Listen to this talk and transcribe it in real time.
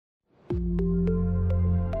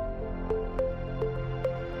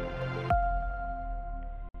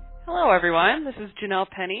Hello, everyone. This is Janelle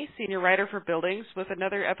Penny, Senior Writer for Buildings, with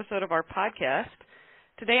another episode of our podcast.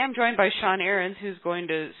 Today I'm joined by Sean Ahrens, who's going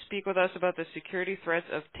to speak with us about the security threats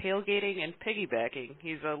of tailgating and piggybacking.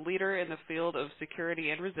 He's a leader in the field of security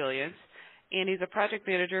and resilience, and he's a project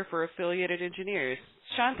manager for Affiliated Engineers.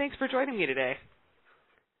 Sean, thanks for joining me today.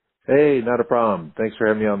 Hey, not a problem. Thanks for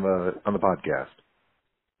having me on the podcast.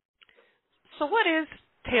 So what is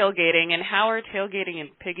tailgating, and how are tailgating and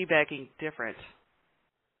piggybacking different?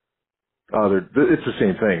 It's the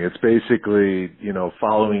same thing. It's basically,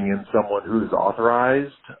 following in someone who's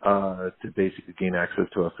authorized to basically gain access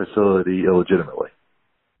to a facility illegitimately.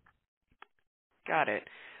 Got it.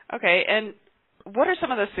 Okay, and what are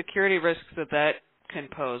some of the security risks that can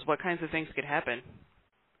pose? What kinds of things could happen?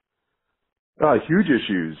 Huge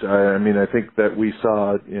issues. I think that we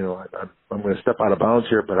saw, I'm going to step out of bounds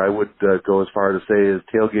here, but I would go as far to say as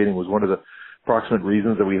tailgating was one of the proximate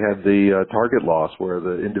reasons that we had the target loss, where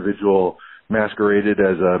the individual masqueraded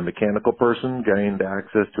as a mechanical person, gained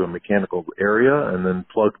access to a mechanical area, and then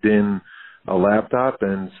plugged in a laptop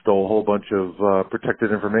and stole a whole bunch of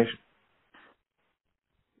protected information.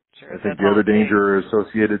 Sure, I think the other danger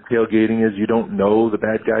associated with tailgating is you don't know the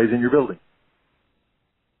bad guys in your building.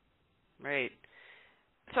 Right.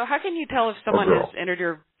 So how can you tell if someone has entered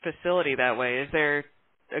your facility that way? Is there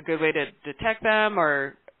a good way to detect them,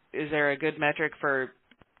 or is there a good metric for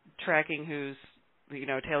tracking who's,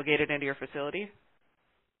 tailgated into your facility?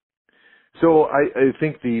 So I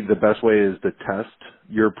think the best way is to test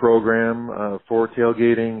your program for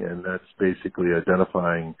tailgating, and that's basically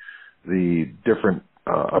identifying the different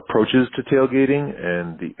approaches to tailgating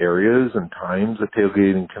and the areas and times that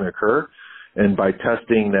tailgating can occur. And by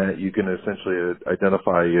testing that, you can essentially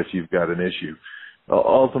identify if you've got an issue.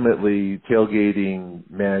 Ultimately, tailgating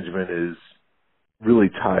management is really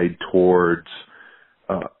tied towards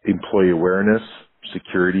employee awareness,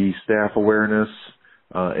 security staff awareness,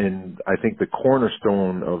 and I think the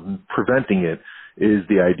cornerstone of preventing it is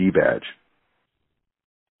the ID badge.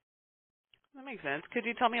 That makes sense. Could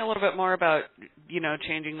you tell me a little bit more about,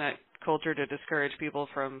 changing that culture to discourage people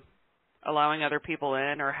from allowing other people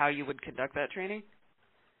in, or how you would conduct that training?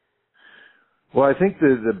 Well, I think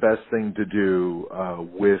the best thing to do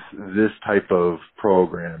with this type of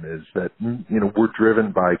program is that, we're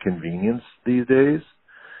driven by convenience these days.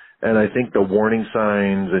 And I think the warning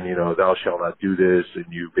signs and, thou shalt not do this, and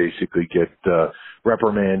you basically get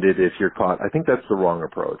reprimanded if you're caught, I think that's the wrong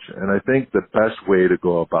approach. And I think the best way to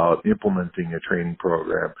go about implementing a training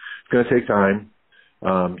program, it's going to take time.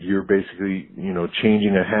 You're basically,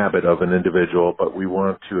 changing a habit of an individual, but we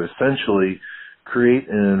want to essentially create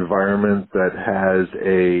an environment that has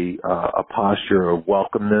a posture of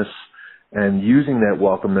welcomeness, and using that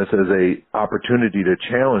welcomeness as a opportunity to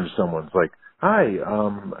challenge someone. It's like, hi,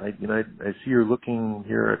 I see you're looking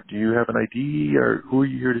here. Do you have an ID, or who are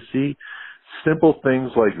you here to see? Simple things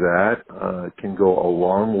like that can go a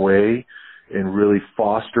long way in really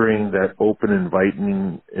fostering that open,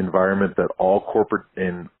 inviting environment that all corporate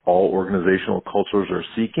and all organizational cultures are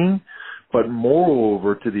seeking. But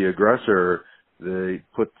moreover, to the aggressor,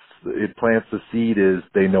 it plants the seed is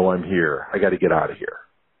they know I'm here. I got to get out of here.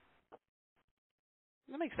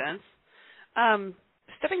 That makes sense.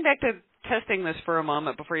 Stepping back to testing this for a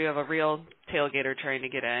moment before you have a real tailgater trying to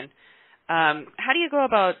get in, how do you go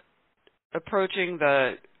about approaching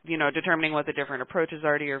determining what the different approaches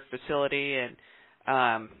are to your facility, and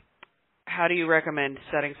how do you recommend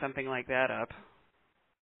setting something like that up?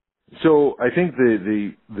 So I think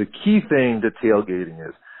the key thing to tailgating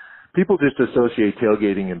is people just associate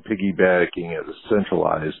tailgating and piggybacking as a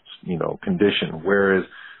centralized, condition, whereas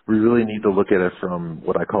we really need to look at it from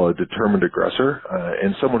what I call a determined aggressor,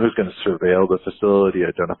 and someone who's going to surveil the facility,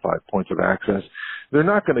 identify points of access. They're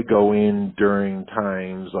not going to go in during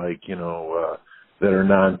times like, that are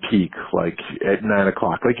non-peak, like at 9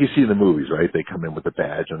 o'clock, like you see in the movies, right? They come in with a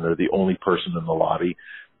badge and they're the only person in the lobby.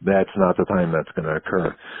 That's not the time that's going to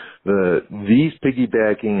occur. These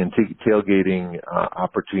piggybacking and tailgating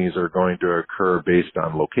opportunities are going to occur based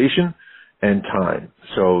on location and time.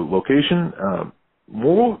 So location,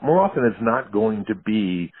 more often it's not going to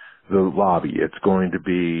be the lobby. It's going to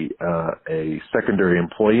be a secondary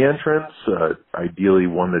employee entrance, ideally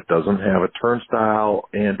one that doesn't have a turnstile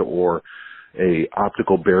and or a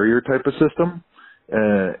optical barrier type of system,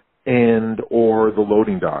 and or the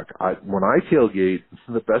loading dock. When I tailgate,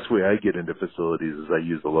 the best way I get into facilities is I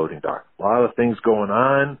use the loading dock. A lot of things going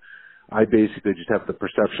on. I basically just have the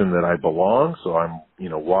perception that I belong, so I'm,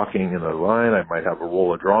 walking in a line. I might have a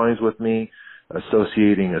roll of drawings with me,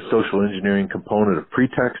 associating a social engineering component of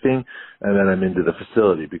pretexting, and then I'm into the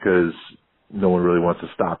facility because no one really wants to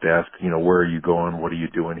stop to ask, where are you going? What are you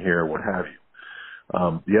doing here? What have you.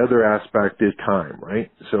 The other aspect is time,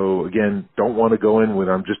 right? So again, don't want to go in with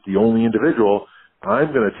I'm just the only individual.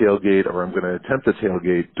 I'm going to tailgate or I'm going to attempt to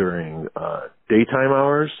tailgate during daytime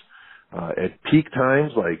hours, at peak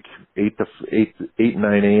times like 8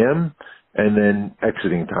 9 a.m. and then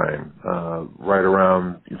exiting time right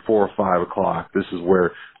around 4 or 5 o'clock. This is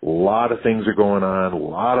where a lot of things are going on, a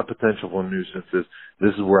lot of potential for nuisances.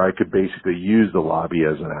 This is where I could basically use the lobby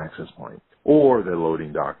as an access point or the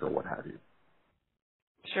loading dock or what have you.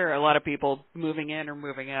 Sure, a lot of people moving in or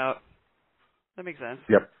moving out. That makes sense.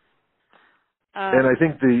 Yep. And I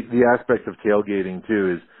think the aspect of tailgating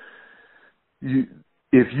too is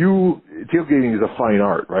tailgating is a fine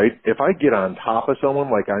art, right? If I get on top of someone,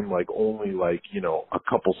 like I'm like only like, a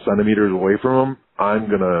couple centimeters away from them, I'm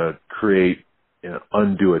going to create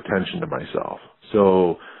undue attention to myself.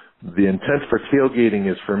 So the intent for tailgating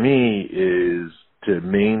is for me is to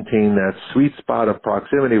maintain that sweet spot of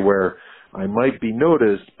proximity where I might be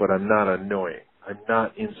noticed, but I'm not annoying. I'm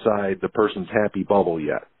not inside the person's happy bubble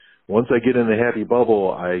yet. Once I get in the happy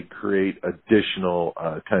bubble, I create additional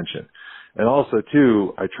attention. And also,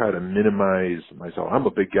 too, I try to minimize myself. I'm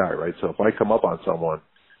a big guy, right? So if I come up on someone,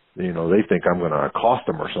 they think I'm going to accost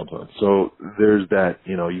them or something. So there's that,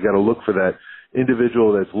 you got to look for that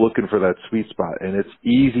individual that's looking for that sweet spot. And it's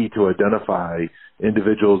easy to identify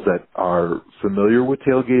individuals that are familiar with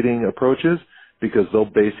tailgating approaches because they'll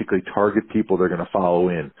basically target people they're going to follow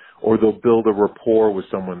in, or they'll build a rapport with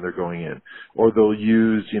someone they're going in, or they'll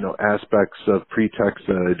use, aspects of pretext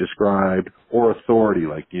that I described, or authority,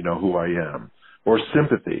 like, who I am, or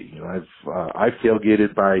sympathy. I've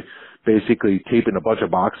tailgated by basically taping a bunch of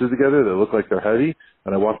boxes together that look like they're heavy,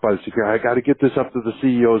 and I walk by the security, I got to get this up to the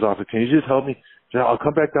CEO's office. Can you just help me? I'll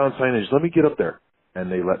come back down, sign in. Just let me get up there.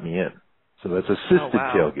 And they let me in. So that's assisted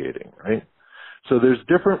tailgating, right? So there's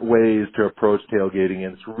different ways to approach tailgating,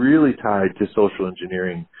 and it's really tied to social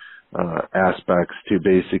engineering aspects to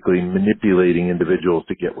basically manipulating individuals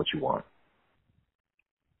to get what you want.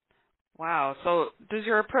 Wow. So does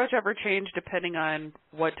your approach ever change depending on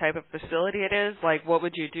what type of facility it is? Like, what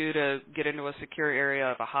would you do to get into a secure area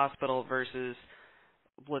of a hospital versus,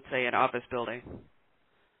 let's say, an office building?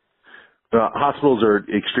 Hospitals are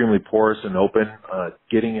extremely porous and open.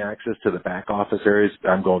 Getting access to the back office areas,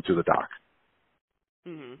 I'm going through the dock.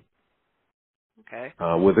 Mm-hmm. Okay.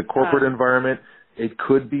 With a corporate environment, it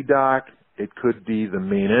could be dock, it could be the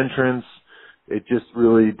main entrance. It just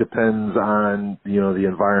really depends on, the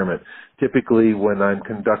environment. Typically, when I'm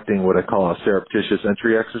conducting what I call a surreptitious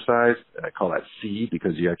entry exercise, and I call that C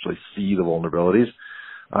because you actually see the vulnerabilities,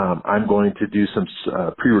 I'm going to do some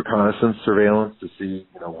pre-reconnaissance surveillance to see,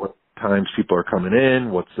 what times people are coming in,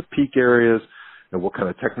 what's the peak areas, and what kind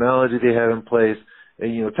of technology they have in place.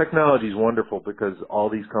 And, technology is wonderful because all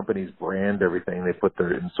these companies brand everything they put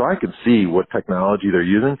there in. So I can see what technology they're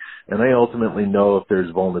using, and I ultimately know if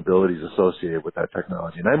there's vulnerabilities associated with that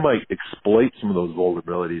technology. And I might exploit some of those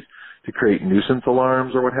vulnerabilities to create nuisance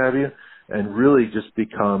alarms or what have you, and really just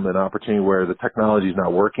become an opportunity where the technology is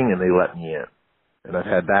not working and they let me in. And I've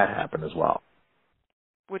had that happen as well.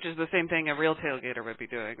 Which is the same thing a real tailgater would be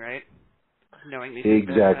doing, right? Knowing these things.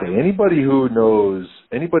 Exactly. Anybody who's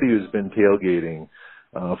been tailgating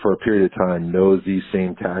for a period of time knows these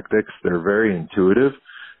same tactics. They're very intuitive,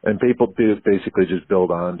 and people do basically just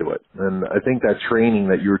build onto it. And I think that training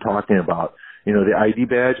that you were talking about, the ID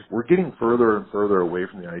badge, we're getting further and further away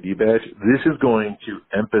from the ID badge. This is going to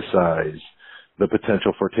emphasize the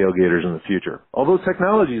potential for tailgaters in the future. Although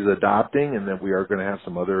technology is adopting, and that we are going to have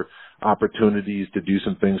some other opportunities to do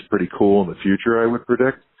some things pretty cool in the future, I would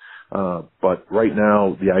predict. But right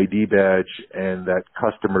now, the ID badge and that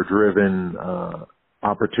customer-driven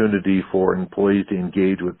opportunity for employees to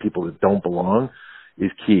engage with people that don't belong is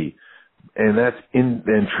key. And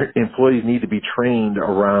employees need to be trained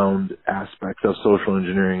around aspects of social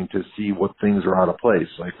engineering to see what things are out of place.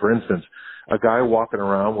 Like, for instance, a guy walking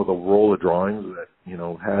around with a roll of drawings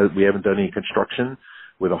that, we haven't done any construction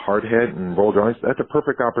with a hard hat and roll drawings, that's a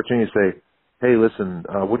perfect opportunity to say, hey, listen,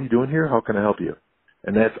 what are you doing here? How can I help you?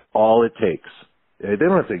 And that's all it takes. They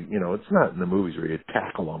don't have to, it's not in the movies where you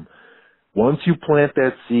tackle them. Once you plant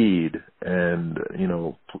that seed and,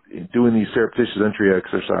 doing these surreptitious entry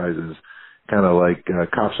exercises, kind of like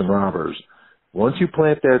cops and robbers, once you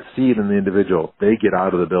plant that seed in the individual, they get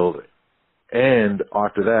out of the building. And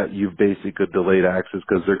after that, you've basically delayed access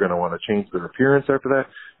because they're going to want to change their appearance after that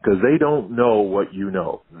because they don't know what you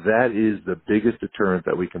know. That is the biggest deterrent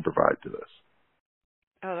that we can provide to this.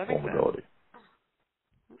 Oh, that makes vulnerability. Sense.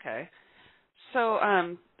 Okay. So,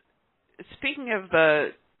 speaking of the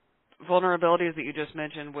vulnerabilities that you just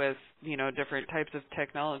mentioned with, different types of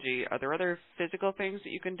technology, are there other physical things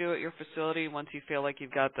that you can do at your facility once you feel like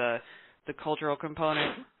you've got the cultural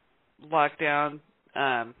component locked down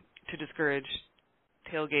to discourage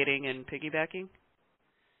tailgating and piggybacking?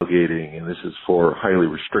 Tailgating, and this is for highly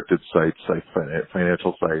restricted sites like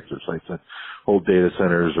financial sites or sites that hold data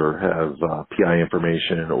centers or have PI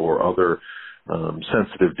information or other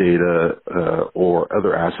sensitive data or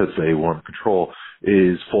other assets they want to control,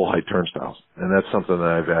 is full height turnstiles, and that's something that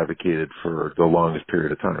I've advocated for the longest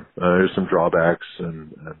period of time. There's some drawbacks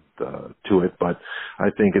and to it, but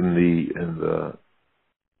I think in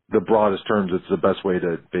the broadest terms, it's the best way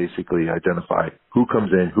to basically identify who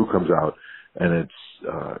comes in, who comes out, and it's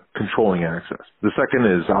controlling access. The second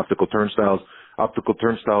is optical turnstiles. Optical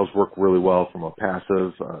turnstiles work really well from a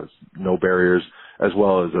passive, no barriers, as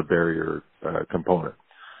well as a barrier component.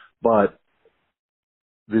 But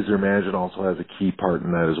visitor management also has a key part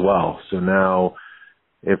in that as well. So now,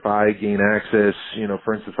 if I gain access,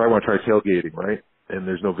 for instance, if I want to try tailgating, right, and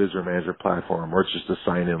there's no visitor management platform, or it's just a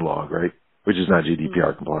sign-in log, right, which is not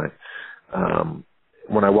GDPR compliant.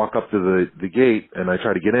 When I walk up to the gate and I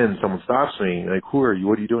try to get in, someone stops me, like, who are you?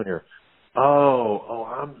 What are you doing here?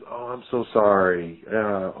 I'm so sorry.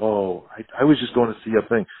 I was just going to see a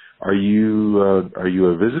thing. Are you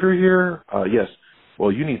a visitor here? Yes.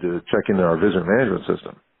 Well, you need to check into our visitor management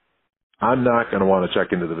system. I'm not going to want to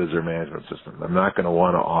check into the visitor management system. I'm not going to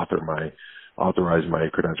want to authorize my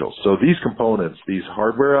credentials. So these components, these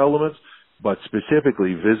hardware elements, but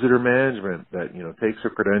specifically visitor management that, takes a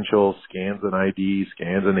credential, scans an ID,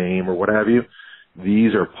 scans a name or what have you,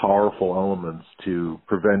 these are powerful elements to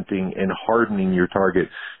preventing and hardening your target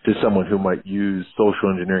to someone who might use social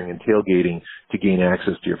engineering and tailgating to gain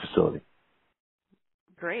access to your facility.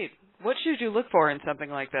 Great. What should you look for in something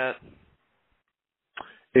like that?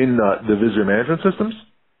 In the visitor management systems?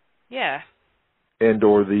 Yeah. And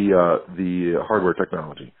or the hardware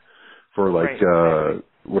technology for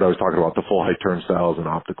what I was talking about, the full height turnstiles and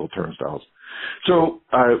optical turnstiles. So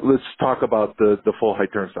let's talk about the full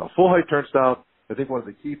height turnstile. Full height turnstile, I think one of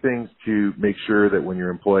the key things to make sure that when you're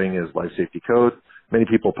employing is life safety code. Many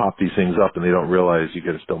people pop these things up and they don't realize you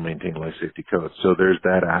got to still maintain life safety code. So there's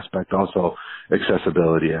that aspect. Also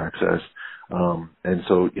accessibility, access. And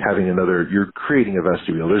so you're creating a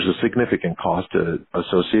vestibule. There's a significant cost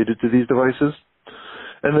associated to these devices.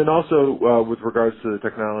 And then also with regards to the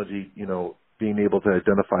technology, being able to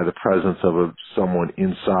identify the presence of someone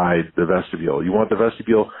inside the vestibule. You want the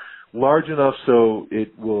vestibule large enough so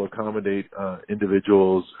it will accommodate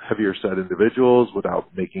individuals, heavier set individuals,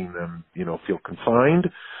 without making them, feel confined.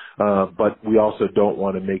 But we also don't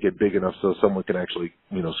want to make it big enough so someone can actually,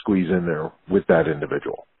 squeeze in there with that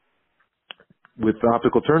individual. With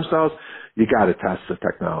optical turnstiles, you got to test the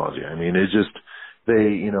technology. I mean,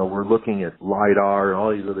 we're looking at LiDAR and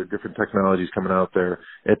all these other different technologies coming out there.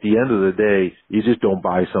 At the end of the day, you just don't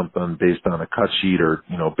buy something based on a cut sheet or,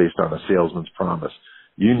 based on a salesman's promise.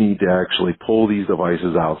 You need to actually pull these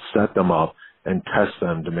devices out, set them up, and test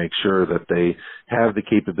them to make sure that they have the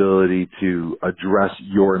capability to address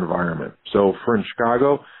your environment. So for in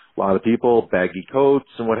Chicago, a lot of people, baggy coats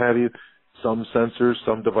and what have you, some sensors,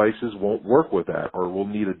 some devices won't work with that or will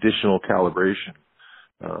need additional calibration.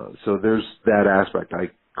 So there's that aspect.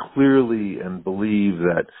 I clearly and believe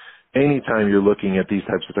that anytime you're looking at these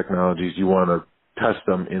types of technologies, you want to test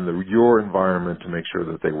them in your environment to make sure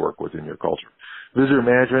that they work within your culture. Visitor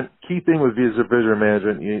management, key thing with visitor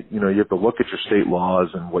management, you have to look at your state laws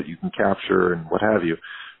and what you can capture and what have you,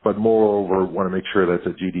 but moreover, want to make sure that's a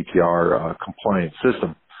GDPR compliant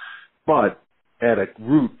system. But at a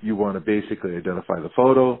root, you want to basically identify the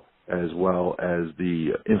photo as well as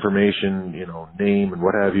the information, name and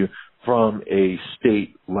what have you, from a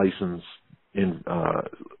state licensed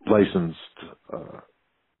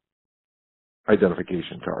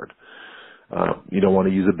identification card. You don't want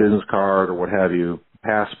to use a business card or what have you,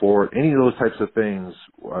 passport, any of those types of things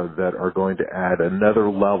that are going to add another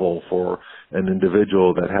level for an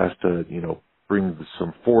individual that has to, bring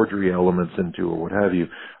some forgery elements into or what have you,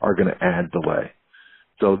 are going to add delay.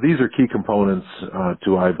 So these are key components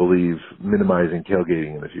to, I believe, minimizing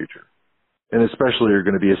tailgating in the future. And especially are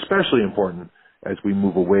going to be especially important as we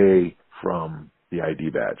move away from the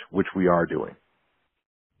ID badge, which we are doing.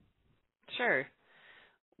 Sure.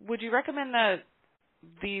 Would you recommend that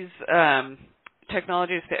these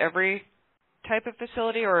technologies to every type of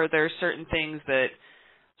facility, or are there certain things that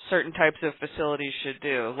certain types of facilities should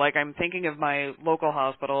do? Like, I'm thinking of my local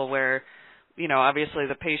hospital where, obviously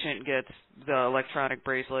the patient gets the electronic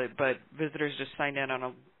bracelet, but visitors just sign in on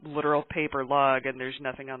a literal paper log, and there's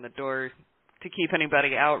nothing on the door to keep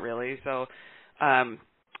anybody out, really. So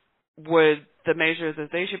would the measures that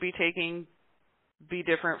they should be taking be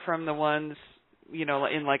different from the ones,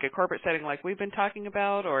 in like a corporate setting like we've been talking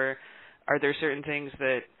about, or are there certain things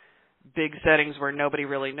that big settings where nobody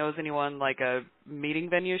really knows anyone, like a meeting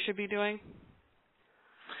venue, should be doing?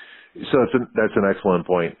 So that's an excellent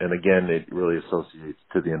point, and again, it really associates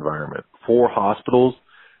to the environment. For hospitals,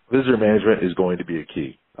 visitor management is going to be a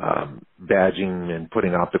key. Badging and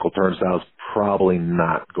putting optical turnstiles probably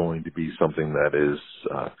not going to be something that is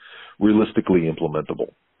realistically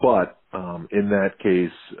implementable. But in that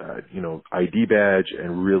case, ID badge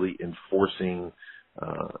and really enforcing,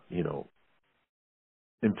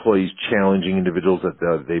 employees challenging individuals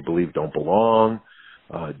that they believe don't belong,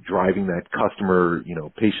 driving that customer,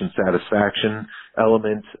 patient satisfaction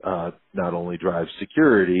element, not only drives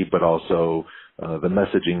security, but also the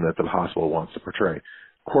messaging that the hospital wants to portray.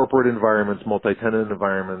 Corporate environments, multi-tenant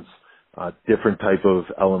environments, different type of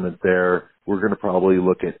element there. We're going to probably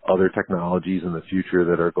look at other technologies in the future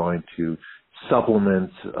that are going to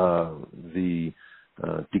supplement the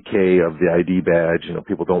decay of the ID badge.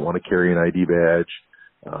 People don't want to carry an ID badge.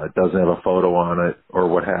 It doesn't have a photo on it or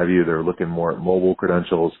what have you. They're looking more at mobile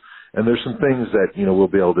credentials. And there's some things that, we'll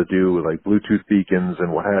be able to do, like Bluetooth beacons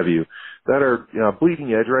and what have you, that are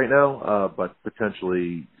bleeding edge right now, but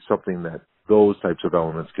potentially something that those types of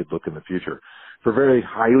elements could look in the future. For very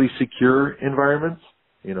highly secure environments,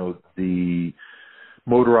 the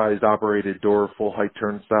motorized operated door full height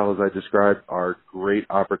turnstile, as I described, are great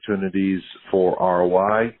opportunities for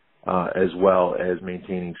ROI, as well as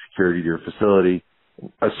maintaining security to your facility,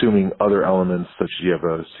 assuming other elements such as you have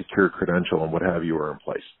a secure credential and what have you are in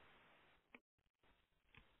place.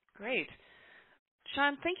 Great.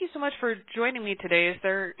 Sean, thank you so much for joining me today. Is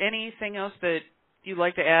there anything else that you'd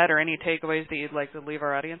like to add or any takeaways that you'd like to leave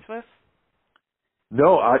our audience with?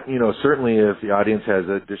 No, certainly if the audience has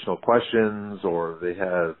additional questions or they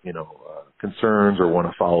have, concerns or want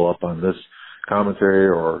to follow up on this commentary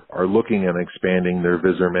or are looking at expanding their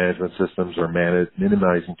visitor management systems or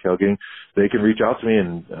minimizing tailgating, they can reach out to me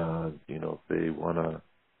and, if they want to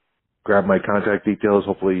grab my contact details,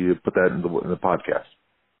 hopefully you put that in the podcast.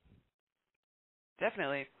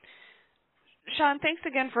 Definitely. Sean, thanks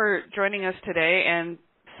again for joining us today, and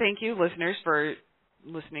thank you, listeners, for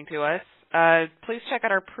listening to us. Please check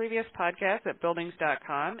out our previous podcast at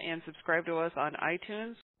buildings.com and subscribe to us on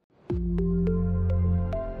iTunes,